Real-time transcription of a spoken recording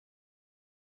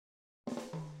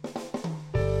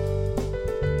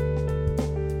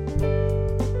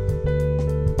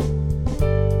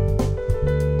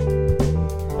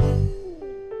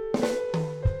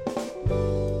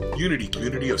Unity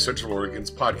Community of Central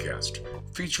Oregon's podcast,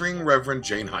 featuring Reverend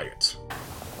Jane Hyatt.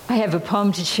 I have a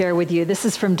poem to share with you. This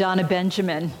is from Donna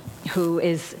Benjamin, who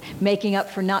is making up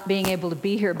for not being able to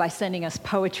be here by sending us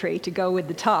poetry to go with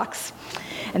the talks.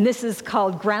 And this is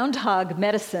called Groundhog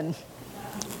Medicine.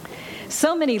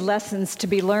 So many lessons to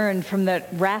be learned from that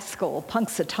rascal,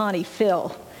 Punxsutawney Phil.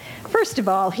 First of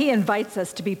all, he invites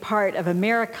us to be part of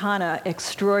Americana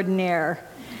extraordinaire.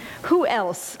 Who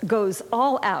else goes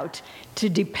all out to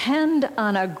depend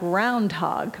on a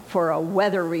groundhog for a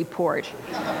weather report?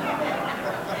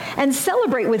 And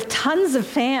celebrate with tons of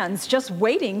fans just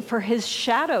waiting for his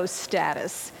shadow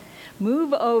status.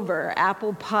 Move over,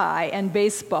 apple pie and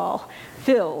baseball.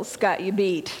 Phil's got you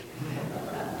beat.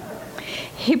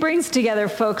 He brings together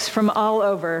folks from all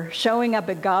over, showing up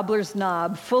at Gobbler's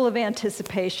Knob full of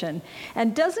anticipation,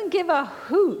 and doesn't give a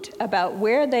hoot about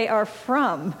where they are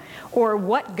from or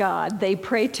what God they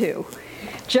pray to,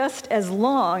 just as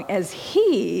long as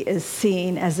he is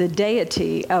seen as a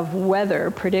deity of weather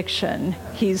prediction.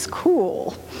 He's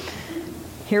cool.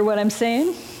 Hear what I'm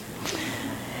saying?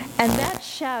 And that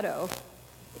shadow,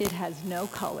 it has no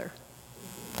color.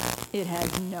 It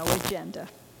has no agenda.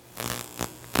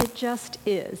 It just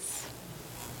is.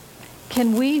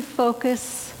 Can we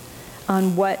focus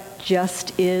on what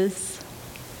just is?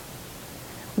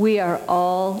 We are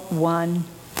all one.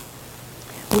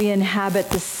 We inhabit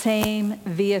the same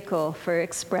vehicle for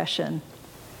expression,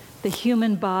 the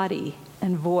human body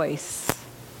and voice.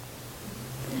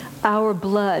 Our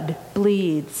blood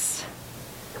bleeds.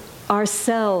 Our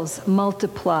cells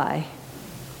multiply.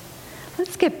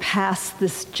 Let's get past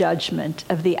this judgment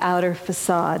of the outer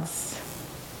facades.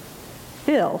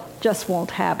 Phil just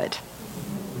won't have it.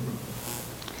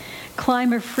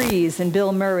 Clymer Freeze and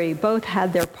Bill Murray both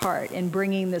had their part in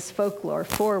bringing this folklore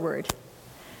forward.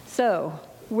 So,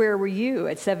 where were you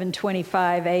at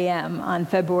 7:25 a.m. on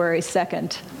February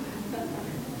 2nd?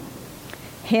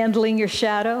 Handling your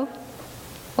shadow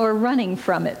or running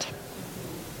from it?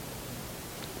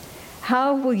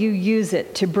 How will you use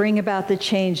it to bring about the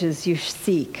changes you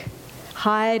seek?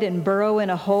 Hide and burrow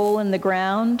in a hole in the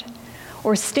ground?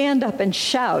 Or stand up and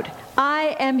shout,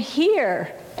 I am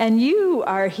here, and you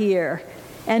are here,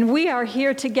 and we are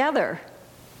here together.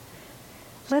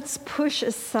 Let's push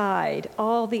aside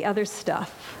all the other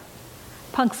stuff.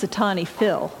 Punxsutawney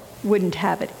Phil wouldn't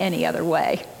have it any other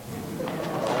way.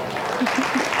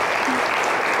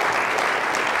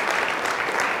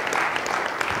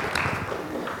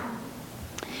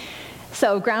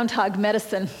 So, groundhog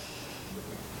medicine.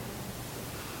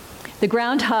 The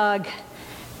groundhog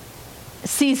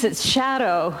sees its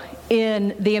shadow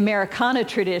in the Americana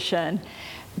tradition.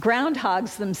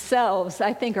 Groundhogs themselves,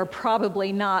 I think, are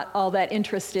probably not all that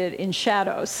interested in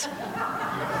shadows.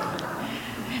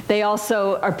 They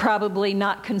also are probably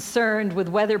not concerned with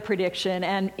weather prediction,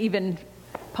 and even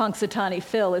Punxsutawney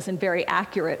Phil isn't very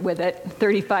accurate with it.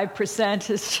 35%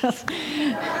 is just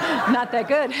not that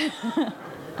good.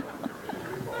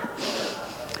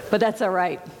 But that's all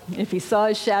right. If he saw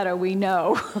his shadow, we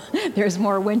know there's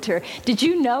more winter. Did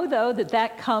you know, though, that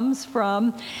that comes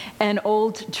from an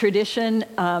old tradition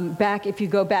if you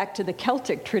go back to the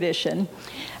Celtic tradition?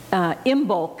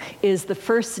 Imbolc is the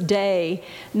first day,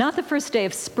 not the first day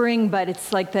of spring, but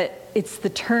it's like it's the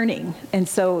turning. And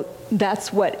so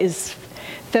that's what is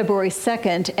February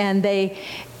 2nd. And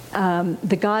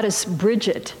the goddess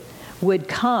Bridget would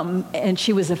come, and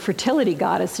she was a fertility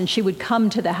goddess, and she would come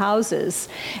to the houses,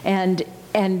 and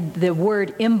the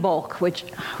word Imbolc, which,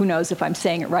 who knows if I'm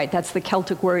saying it right, that's the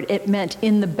Celtic word, it meant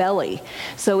in the belly.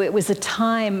 So it was a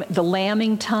time, the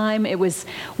lambing time, it was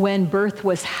when birth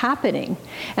was happening.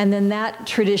 And then that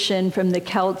tradition from the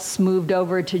Celts moved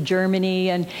over to Germany,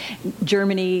 and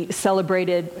Germany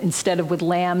celebrated, instead of with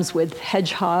lambs, with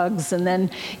hedgehogs, and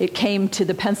then it came to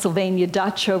the Pennsylvania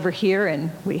Dutch over here,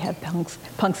 and we had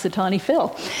Punxsutawney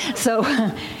Phil. So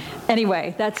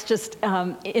anyway, that's just,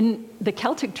 in the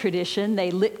Celtic tradition, they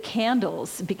lit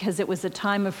candles because it was a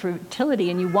time of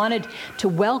fertility, and you wanted to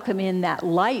welcome in that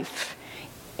life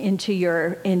into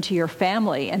your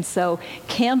family. And so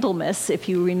Candlemas, if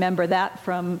you remember that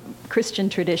from Christian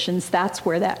traditions, that's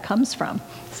where that comes from.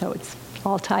 So it's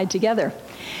all tied together.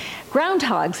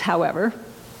 Groundhogs, however,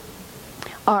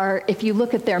 are, if you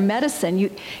look at their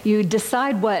medicine, you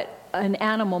decide what an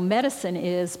animal medicine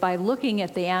is by looking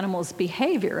at the animal's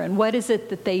behavior and what is it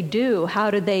that they do, how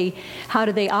do they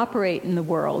operate in the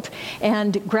world.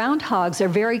 And groundhogs are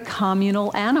very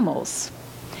communal animals.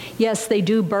 Yes, they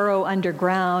do burrow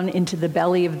underground into the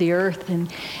belly of the earth,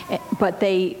 but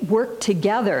they work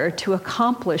together to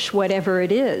accomplish whatever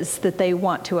it is that they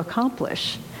want to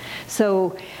accomplish.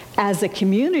 So as a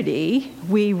community,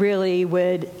 we really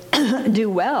would do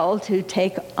well to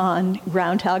take on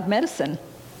groundhog medicine.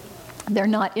 They're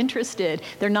not interested.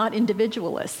 They're not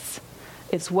individualists.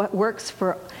 It's what works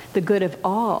for the good of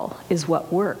all is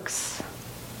what works.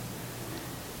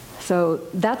 So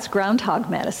that's groundhog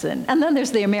medicine. And then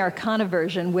there's the Americana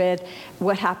version with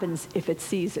what happens if it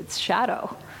sees its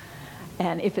shadow.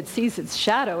 And if it sees its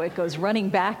shadow, it goes running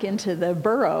back into the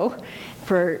burrow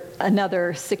for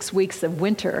another 6 weeks of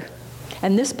winter.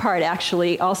 And this part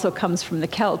actually also comes from the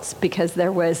Celts, because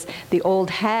there was the old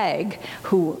hag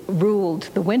who ruled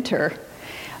the winter.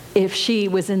 If she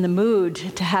was in the mood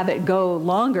to have it go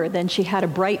longer, then she had a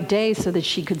bright day so that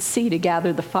she could see to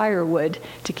gather the firewood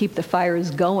to keep the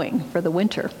fires going for the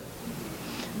winter.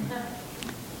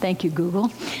 Thank you,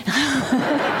 Google.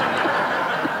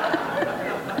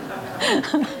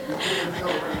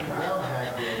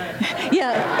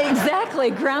 Yeah,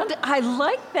 exactly. I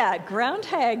like that.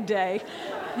 Groundhog Day.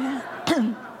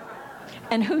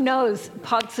 And who knows,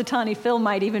 Punxsutawney Phil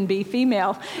might even be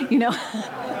female, you know.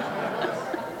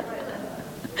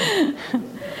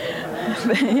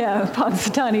 Yeah,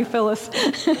 Punxsutawney Phyllis.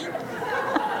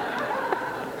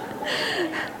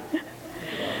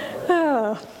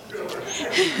 Oh.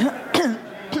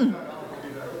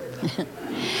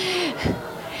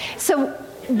 So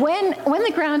when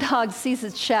the groundhog sees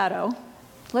its shadow,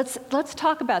 let's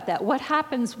talk about that. What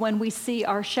happens when we see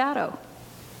our shadow?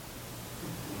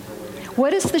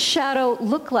 What does the shadow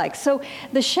look like? So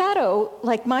the shadow,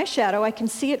 like my shadow, I can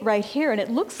see it right here, and it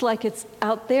looks like it's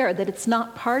out there, that it's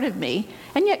not part of me,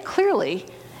 and yet clearly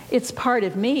it's part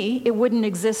of me. It wouldn't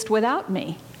exist without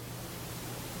me.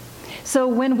 So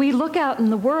when we look out in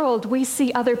the world, we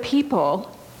see other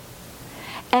people,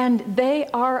 and they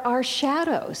are our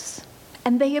shadows,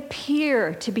 and they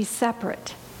appear to be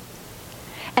separate.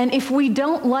 And if we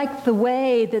don't like the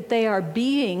way that they are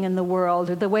being in the world,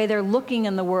 or the way they're looking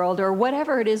in the world, or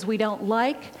whatever it is we don't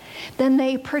like, then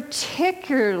they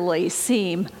particularly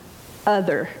seem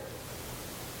other,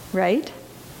 right?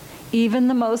 Even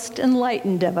the most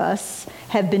enlightened of us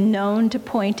have been known to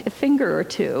point a finger or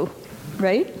two,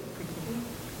 right?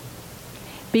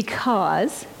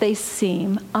 Because they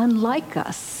seem unlike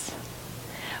us.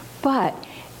 But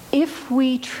if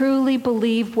we truly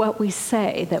believe what we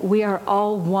say, that we are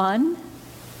all one,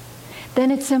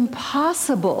 then it's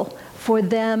impossible for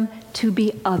them to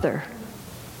be other.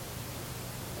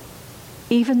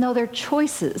 Even though their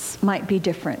choices might be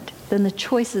different than the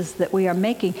choices that we are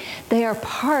making, they are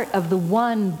part of the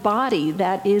one body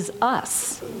that is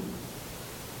us.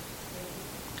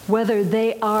 Whether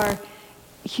they are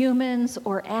humans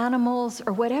or animals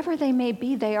or whatever they may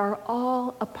be, they are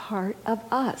all a part of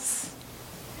us.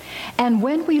 And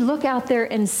when we look out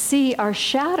there and see our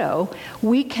shadow,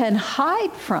 we can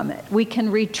hide from it. We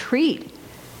can retreat.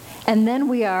 And then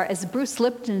we are, as Bruce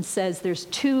Lipton says, there's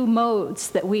two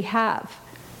modes that we have.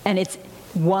 And it's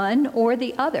one or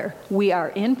the other. We are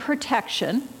in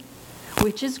protection,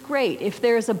 which is great. If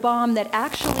there's a bomb that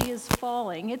actually is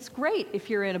falling, it's great if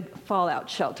you're in a fallout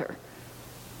shelter.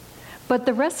 But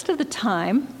the rest of the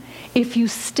time, if you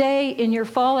stay in your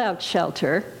fallout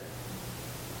shelter,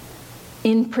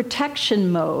 in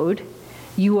protection mode,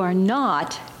 you are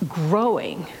not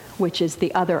growing, which is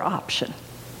the other option.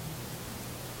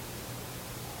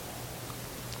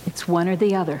 It's one or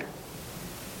the other.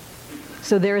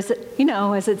 So there is,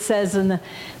 as it says in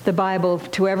the Bible,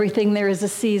 to everything there is a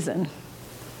season.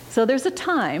 So there's a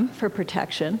time for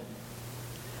protection,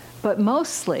 but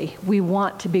mostly we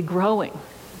want to be growing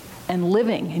and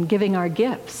living and giving our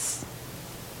gifts.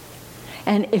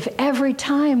 And if every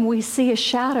time we see a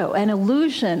shadow, an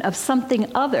illusion of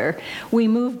something other, we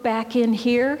move back in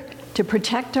here to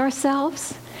protect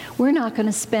ourselves, we're not going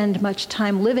to spend much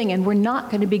time living, and we're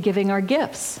not going to be giving our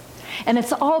gifts. And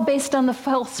it's all based on the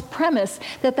false premise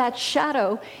that that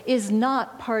shadow is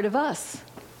not part of us.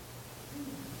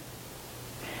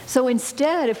 So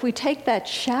instead, if we take that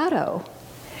shadow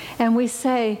and we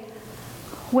say,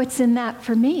 what's in that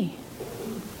for me?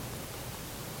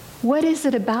 What is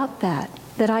it about that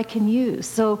I can use?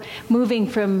 So moving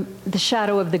from the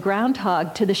shadow of the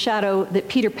groundhog to the shadow that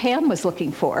Peter Pan was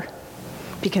looking for,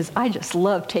 because I just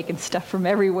love taking stuff from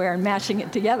everywhere and mashing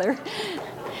it together.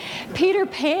 Peter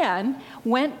Pan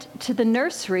went to the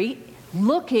nursery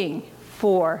looking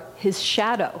for his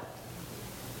shadow.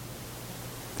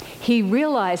 He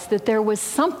realized that there was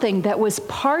something that was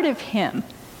part of him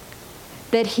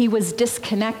that he was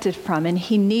disconnected from, and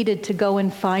he needed to go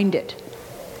and find it.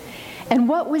 And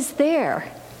what was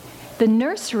there? The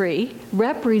nursery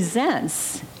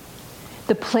represents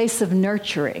the place of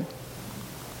nurturing.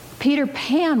 Peter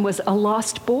Pan was a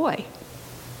lost boy.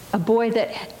 a boy that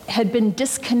had been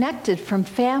disconnected from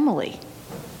family.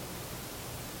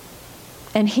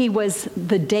 And he was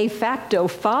the de facto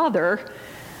father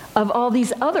of all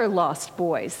these other lost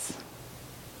boys.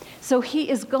 So he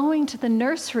is going to the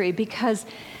nursery because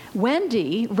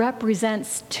Wendy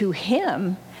represents to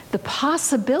him the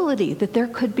possibility that there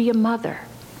could be a mother.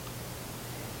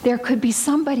 There could be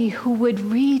somebody who would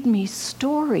read me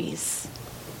stories.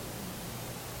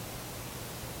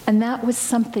 And that was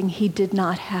something he did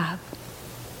not have.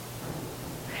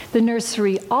 The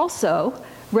nursery also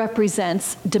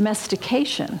represents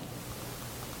domestication.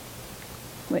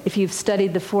 If you've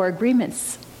studied the Four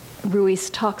Agreements, Ruiz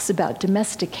talks about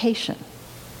domestication,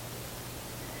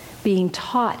 being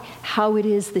taught how it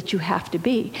is that you have to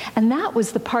be. And that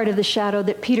was the part of the shadow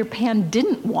that Peter Pan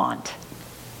didn't want.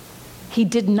 He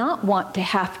did not want to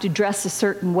have to dress a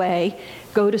certain way,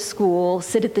 go to school,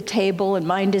 sit at the table, and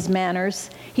mind his manners.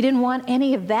 He didn't want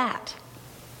any of that.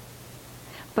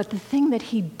 But the thing that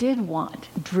he did want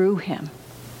drew him.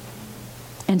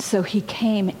 And so he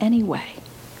came anyway.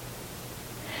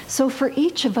 So for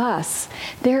each of us,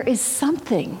 there is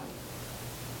something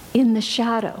in the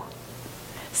shadow,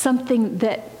 something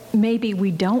that maybe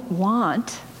we don't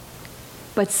want,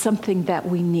 but something that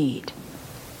we need.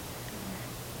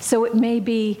 So it may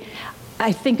be,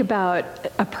 I think about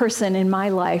a person in my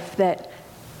life that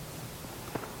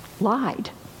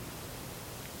lied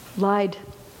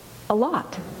a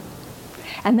lot.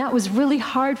 And that was really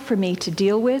hard for me to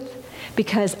deal with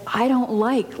because I don't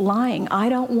like lying. I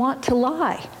don't want to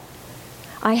lie.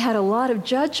 I had a lot of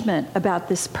judgment about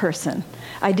this person.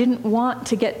 I didn't want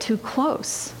to get too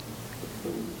close.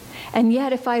 And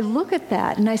yet if I look at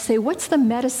that and I say, what's the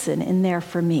medicine in there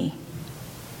for me?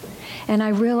 And I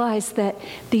realize that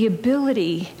the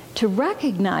ability to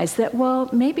recognize that, well,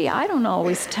 maybe I don't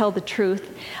always tell the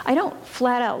truth. I don't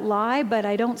flat out lie, but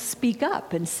I don't speak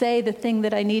up and say the thing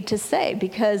that I need to say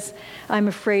because I'm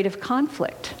afraid of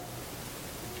conflict.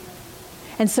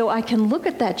 And so I can look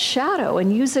at that shadow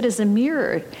and use it as a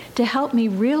mirror to help me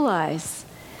realize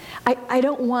I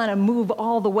don't want to move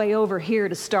all the way over here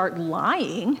to start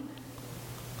lying,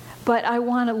 but I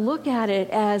want to look at it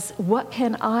as, what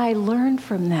can I learn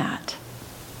from that?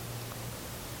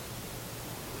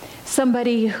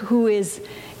 Somebody who is,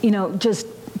 just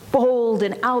bold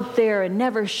and out there and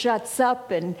never shuts up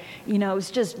and,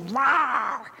 is just,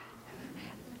 rah!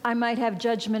 I might have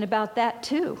judgment about that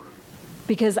too.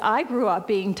 Because I grew up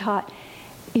being taught,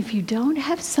 if you don't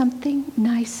have something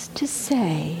nice to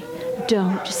say,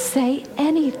 don't say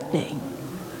anything.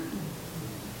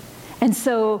 And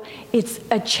so it's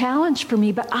a challenge for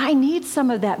me, but I need some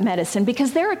of that medicine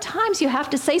because there are times you have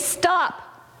to say, stop.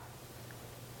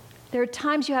 There are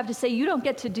times you have to say, you don't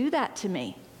get to do that to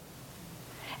me.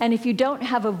 And if you don't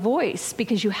have a voice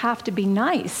because you have to be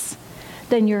nice,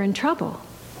 then you're in trouble.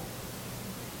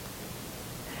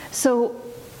 So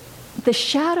the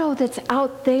shadow that's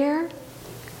out there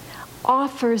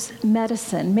offers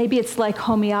medicine. Maybe it's like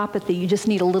homeopathy. You just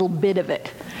need a little bit of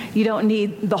it. You don't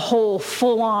need the whole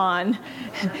full-on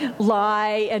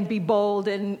lie and be bold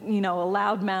and, a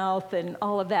loudmouth and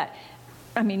all of that.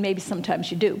 I mean, maybe sometimes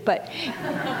you do. But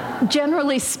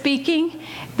generally speaking,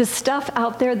 the stuff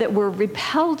out there that we're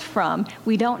repelled from,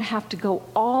 we don't have to go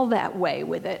all that way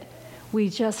with it. We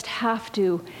just have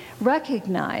to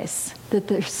recognize that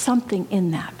there's something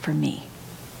in that for me.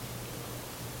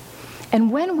 And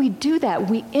when we do that,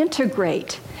 we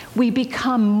integrate. We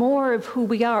become more of who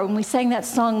we are. When we sang that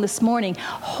song this morning,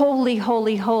 holy,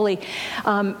 holy, holy,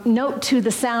 note to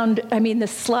the sound, the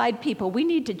slide people, we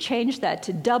need to change that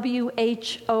to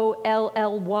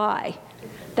WHOLLY.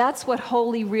 That's what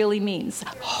holy really means.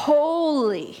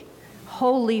 Holy,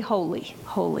 holy, holy,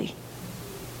 holy,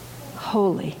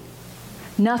 holy.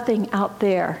 Nothing out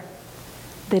there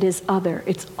that is other.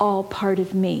 It's all part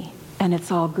of me, and it's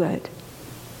all good.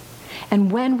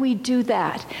 And when we do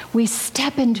that, we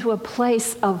step into a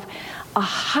place of a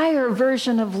higher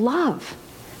version of love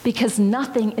because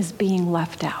nothing is being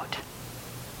left out.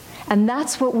 And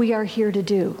that's what we are here to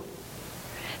do.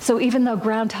 So even though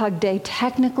Groundhog Day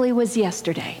technically was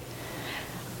yesterday,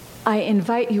 I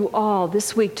invite you all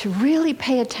this week to really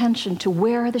pay attention to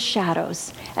where are the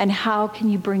shadows and how can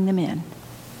you bring them in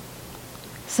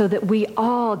so that we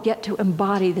all get to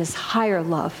embody this higher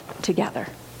love together.